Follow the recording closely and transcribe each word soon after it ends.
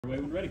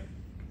When ready.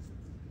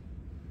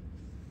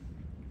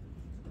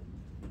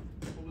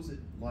 What was it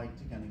like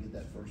to kind of get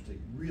that first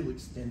real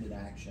extended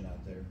action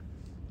out there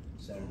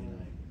Saturday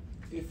night?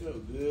 It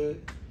felt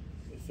good.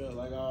 It felt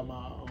like all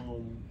my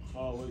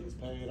hard work is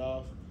paid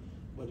off,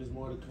 but there's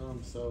more to come.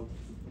 So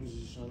I'm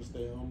just trying to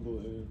stay humble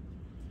and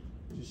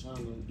just trying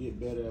to get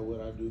better at what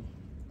I do.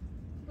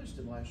 How much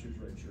did last year's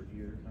redshirt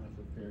year kind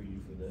of prepare you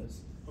for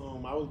this?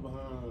 I was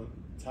behind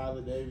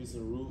Tyler Davis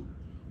and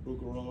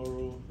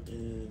Rukaroro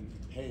and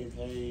Hayden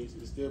Page.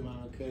 It's still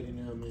behind Cuddy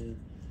them, and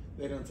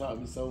they done taught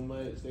me so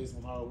much. They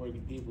some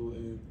hard-working people,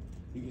 and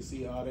you can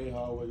see all their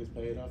hard work is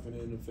paid off in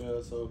the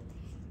NFL. So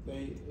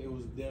it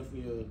was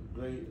definitely a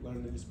great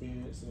learning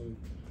experience, and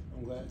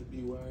I'm glad to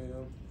be where I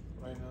am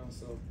right now.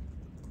 So,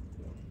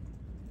 yeah.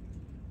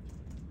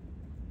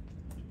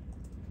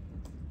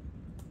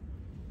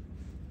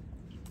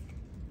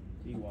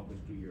 Can you walk us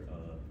through your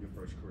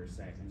first career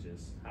sack and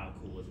just how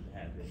cool was it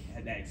to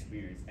have that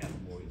experience at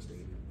Memorial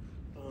Stadium?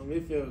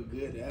 It felt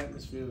good. The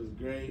atmosphere was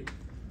great.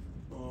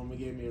 It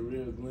gave me a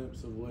real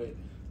glimpse of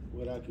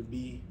what I could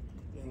be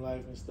in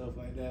life and stuff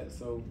like that.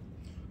 So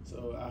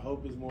I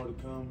hope there's more to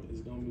come.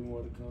 It's gonna be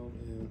more to come,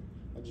 and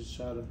I just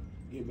try to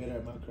get better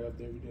at my craft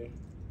every day.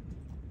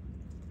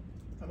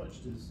 How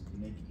much does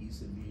Nick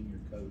Eason being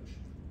your coach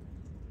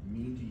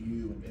mean to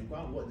you, and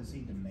what does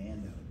he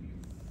demand out of you?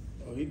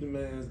 Oh, he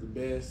demands the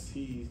best.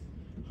 He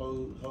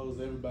holds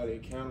everybody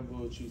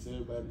accountable, treats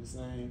everybody the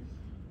same.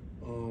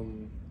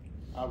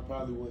 I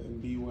probably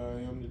wouldn't be where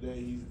I am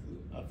today.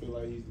 I feel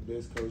like he's the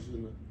best coach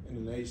in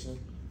the nation.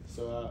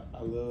 So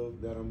I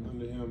love that I'm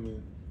under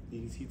him,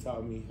 and he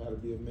taught me how to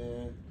be a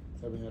man,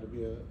 taught me how to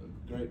be a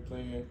great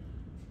player,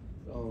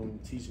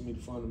 teaching me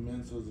the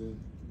fundamentals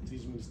and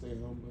teaching me to stay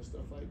humble and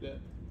stuff like that.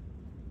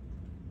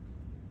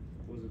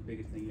 What was the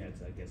biggest thing you had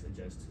to, I guess,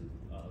 adjust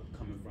to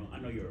coming from? I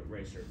know you're a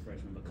redshirt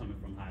freshman, but coming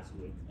from high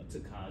school to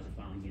college and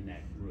finally getting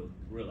that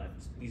real life,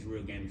 these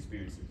real game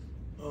experiences.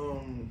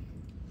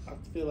 I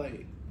feel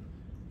like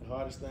the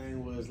hardest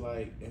thing was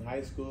like in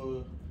high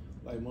school,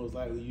 like most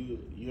likely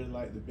you're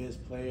like the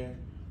best player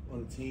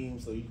on the team,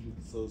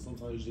 so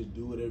sometimes you just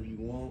do whatever you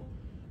want.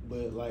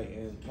 But like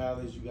in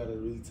college, you gotta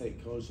really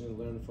take coaching and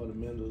learn the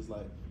fundamentals.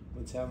 Like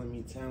when talent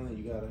meets talent,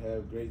 you gotta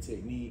have great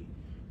technique,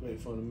 great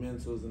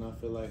fundamentals, and I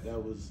feel like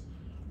that was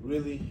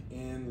really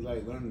in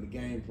like learning the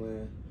game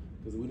plan,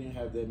 because we didn't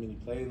have that many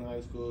plays in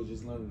high school.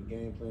 Just learning the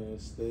game plan,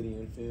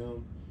 studying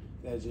film,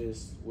 that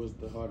just was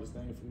the hardest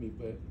thing for me.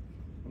 But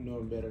I'm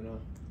doing better now.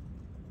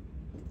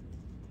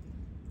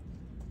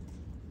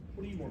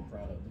 What are you more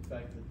proud of? The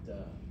fact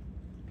that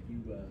you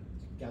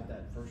got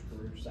that first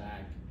career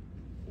sack,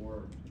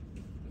 or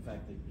the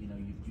fact that you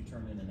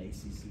turned in an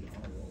ACC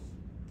honor roll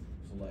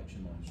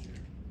selection last year?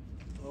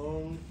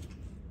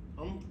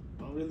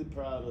 I'm really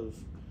proud of.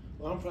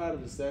 Well, I'm proud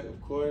of the sack,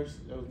 of course.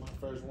 That was my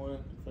first one,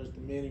 first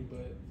of many.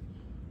 But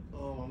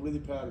I'm really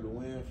proud of the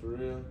win for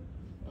real.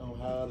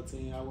 How the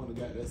team, I wouldn't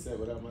have got that sack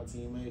without my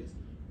teammates,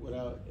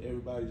 without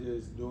everybody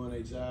just doing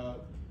their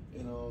job.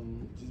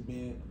 And just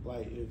being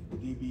like, if the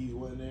DBs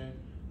wasn't there,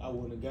 I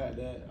wouldn't have got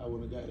that. I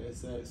wouldn't have got that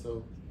sack.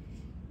 So,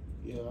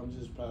 yeah, I'm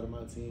just proud of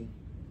my team.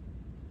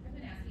 I've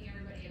been asking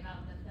everybody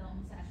about the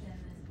film session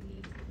this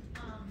week.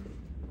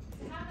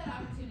 To have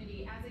that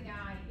opportunity as a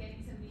guy,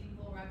 getting some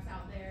meaningful reps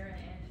out there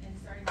and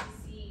starting to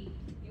see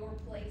your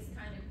place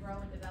kind of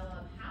grow and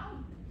develop, how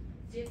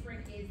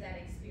different is that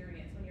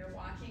experience when you're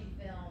watching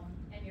film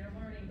and you're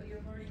learning, but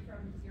you're learning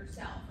from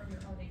yourself, from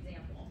your own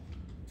example?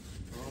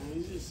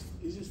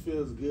 It just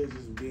feels good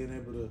just being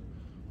able to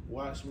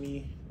watch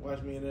me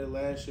in there.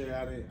 Last year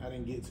I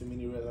didn't get too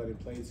many reps. I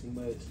didn't play too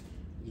much.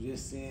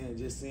 Just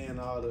seeing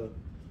all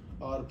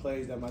the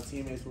plays that my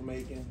teammates were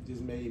making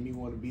just made me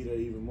want to be there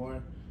even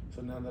more.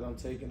 So now that I'm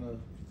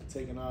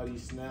taking all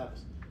these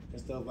snaps and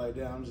stuff like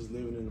that, I'm just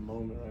living in the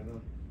moment right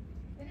now.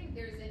 I think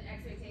there's an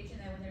expectation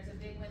that when there's a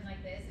big win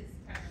like this, it's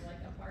kind of like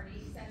a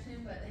party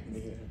session, but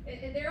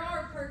there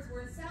are parts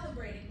worth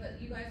celebrating, but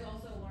you guys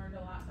also learned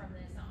a lot from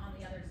this on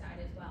the other side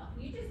as well.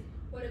 Can you just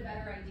put a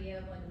better idea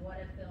of like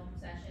what a film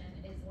session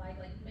is like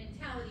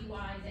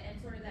mentality-wise,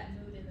 and sort of that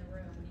mood in the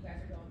room when you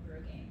guys are going through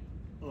a game?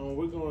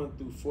 We're going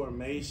through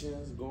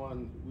formations, we're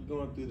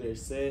going through their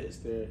sets,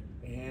 their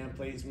hand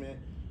placement,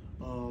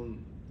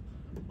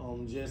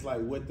 just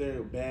like what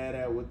they're bad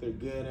at, what they're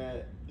good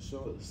at,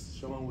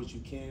 showing what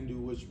you can do,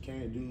 what you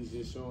can't do,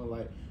 just showing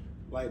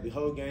like the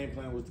whole game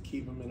plan was to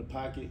keep them in the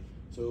pocket.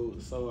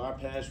 So our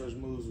pass rush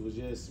moves was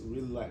just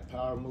really like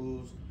power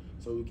moves,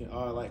 so we can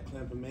all like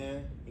clamp them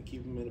in and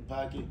keep them in the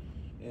pocket.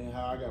 And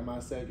how I got my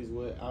sack is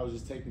what I was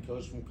just taking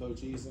coach from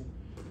Coach Eason,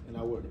 and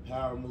I worked the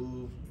power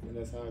move, and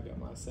that's how I got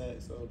my sack.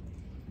 So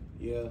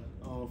yeah,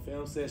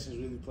 film sessions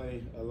really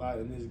play a lot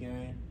in this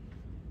game.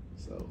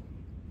 So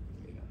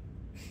yeah.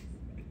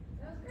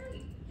 That was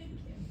great. Thank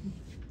you.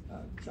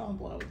 John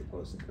Blau with the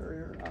Post and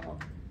Courier.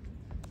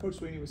 Coach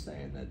Sweeney was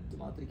saying that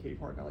DeMonte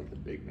Capehart got like the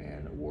big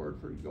man award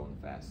for going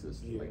the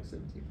fastest, like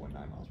 17.9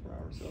 miles per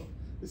hour. So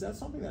is that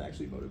something that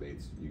actually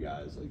motivates you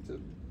guys, like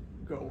to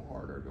go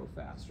harder, go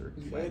faster?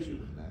 Because you might shoot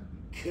with that.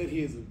 Cuddy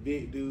is a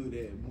big dude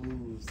that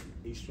moves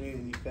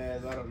extremely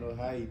fast. I don't know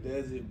how he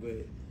does it,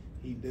 but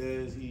he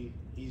does.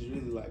 He's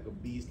really like a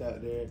beast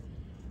out there.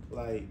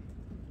 Like,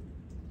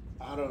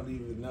 I don't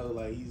even know.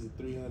 Like, he's a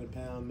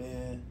 300-pound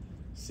man,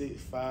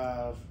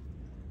 6'5",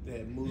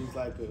 that moves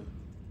like a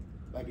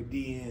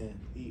DN.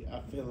 I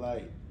feel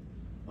like,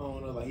 I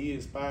don't know, like he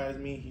inspires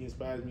me. He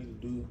inspires me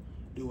to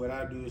do what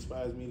I do.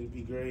 Inspires me to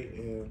be great,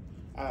 and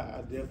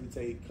I definitely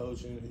take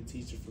coaching and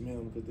teaching from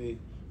him, because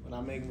when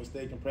I make a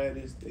mistake in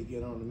practice, they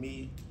get on to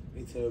me.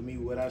 They tell me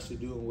what I should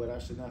do and what I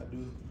should not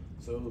do.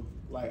 So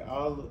like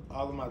all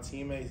of my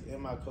teammates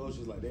and my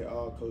coaches, like they're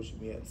all coaching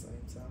me at the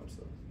same time.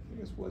 So I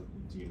guess, what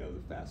do you know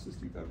the fastest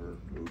you've ever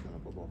moved on a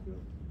football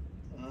field?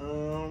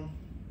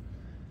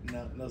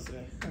 No,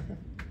 sir.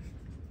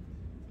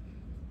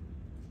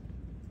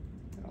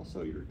 And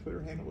also, your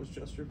Twitter handle was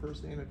just your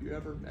first name. Have you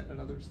ever met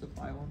another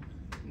Stephiylan?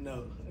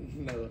 No,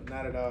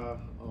 not at all.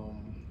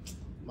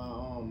 My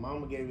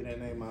mama gave me that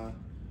name. My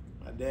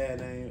dad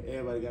name.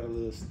 Everybody got a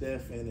little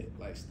Steph in it,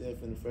 like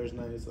Steph in the first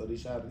name. So they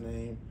tried to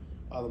name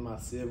all of my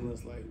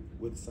siblings like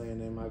with the same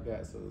name I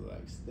got. So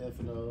like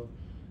Stefano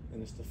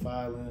and it's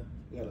Stephiylan.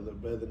 We got a little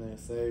brother named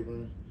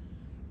Sabrin,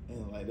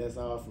 and like that's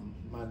all from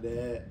my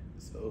dad.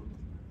 So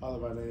all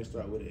of our names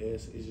start with an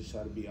S. It's just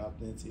try to be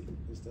authentic and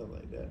stuff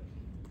like that.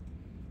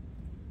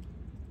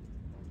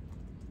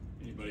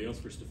 Anybody else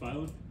for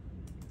Stephiylan?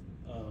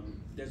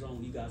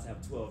 You guys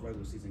have 12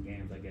 regular season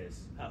games, I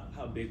guess.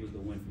 How big was the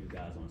win for you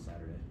guys on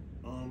Saturday?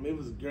 It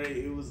was great.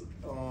 It was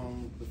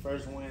the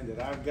first win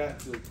that I got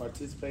to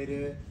participate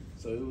in,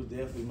 so it was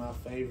definitely my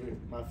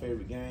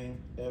favorite game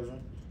ever,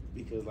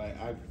 because like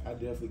I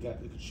definitely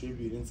got to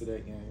contribute into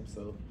that game.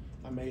 So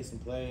I made some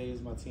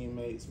plays, my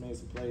teammates made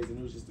some plays, and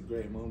it was just a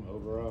great moment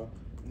overall.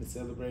 And to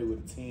celebrate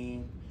with the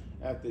team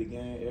after the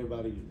game,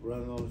 everybody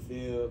running on the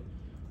field,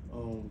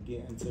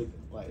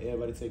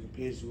 everybody taking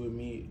pictures with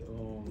me,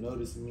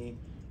 noticing me.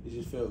 It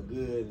just felt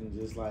good, and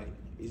just like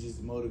it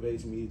just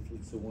motivates me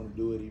to want to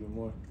do it even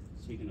more.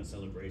 Speaking of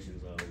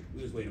celebrations,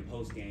 we was waiting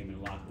post game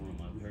in the locker room.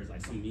 We heard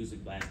like some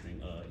music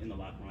blasting in the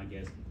locker room, I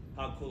guess.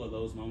 How cool are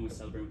those moments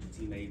celebrating with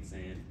your teammates,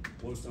 and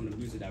what was some of the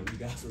music that you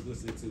guys were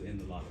listening to in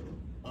the locker room?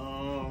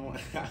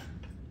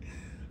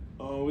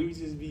 We would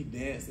just be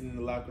dancing in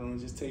the locker room,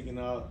 just taking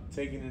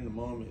in the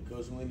moment.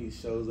 Coach Wendy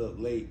shows up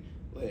late.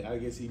 Like, I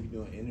guess he'd be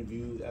doing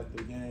interviews after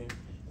the game,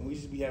 and we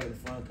just be having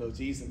fun. Coach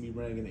Easton be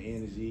bringing the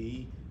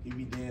energy. He'd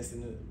be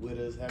dancing with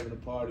us, having a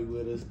party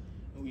with us,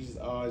 and we just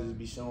all just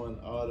be showing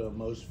all the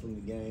emotion from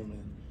the game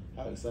and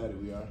how excited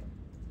we are.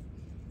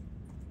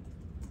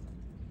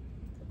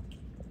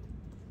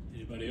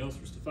 Anybody else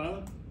for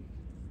Stephiylan?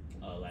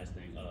 Last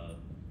thing,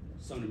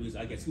 some of the music,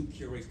 I guess, who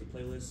curates the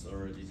playlist,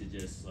 or is it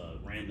just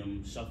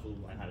random shuffle?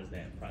 Like, how does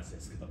that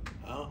process go?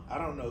 I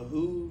don't know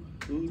who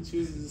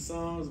chooses the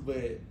songs,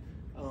 but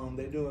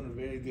they're doing a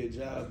very good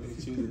job of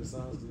choosing the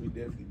songs, because we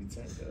definitely be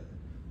turned up.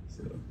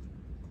 So.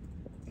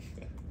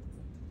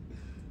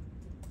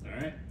 All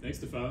right, thanks,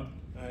 Stephiylan.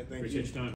 All right, thank you. Appreciate your time.